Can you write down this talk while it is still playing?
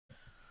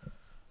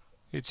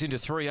It's into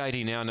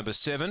 380 now, number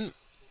 7.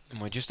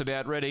 And we're just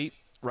about ready.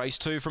 Race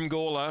 2 from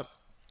Gawler.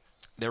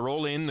 They're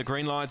all in. The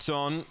green light's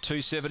on.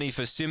 270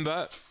 for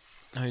Simba,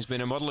 who's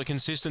been a model of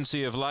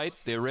consistency of late.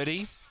 They're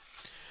ready.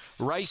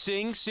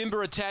 Racing,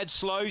 Simba a tad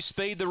slow,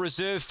 speed the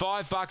reserve,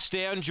 $5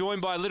 down,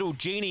 joined by Little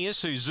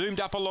Genius, who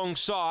zoomed up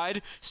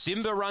alongside.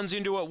 Simba runs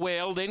into it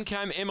well, then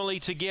came Emily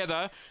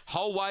Together.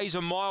 Whole way's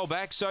a mile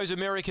back, so's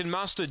American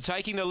Mustard.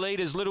 Taking the lead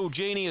as Little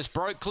Genius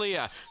broke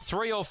clear.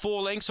 3 or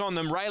 4 lengths on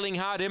them, railing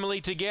hard, Emily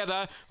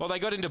Together. Well, they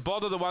got into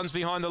bother the ones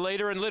behind the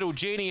leader, and Little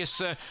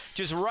Genius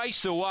just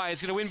raced away.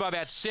 It's going to win by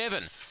about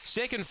 7.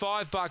 Second,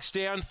 $5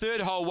 down.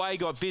 Third whole way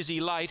got busy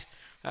late.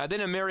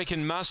 Then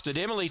American Mustard.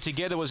 Emily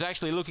Together was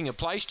actually looking at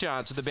place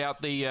chance at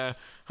about the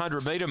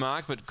 100-metre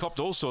mark, but copped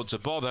all sorts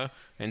of bother.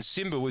 And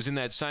Simba was in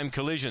that same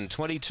collision.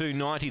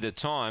 22.90 the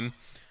time.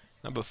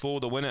 Number 4,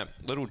 the winner,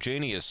 Little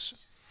Genius.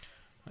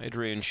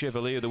 Adrian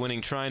Chevalier, the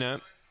winning trainer.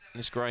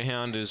 This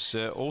greyhound has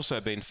also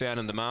been found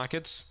in the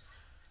markets.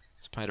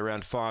 It's paid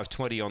around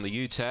 $5.20 on the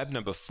U-tab.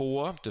 Number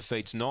 4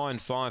 defeats 9,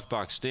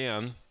 $5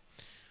 down.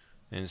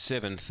 And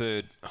 7,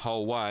 third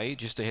whole way,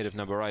 just ahead of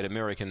number 8,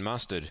 American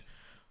Mustard.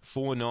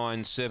 4,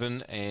 9,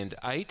 7 and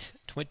 8.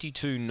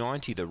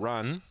 22.90 the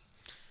run.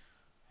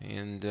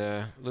 And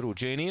Little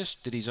Genius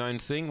did his own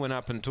thing, went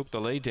up and took the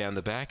lead down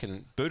the back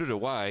and booted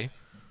away.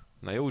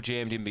 And they all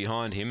jammed in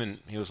behind him and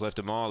he was left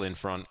a mile in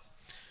front.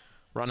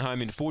 Run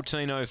home in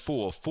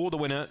 14.04 for the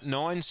winner,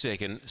 9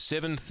 second,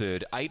 7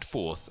 third, 8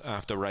 fourth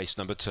after race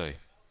number 2.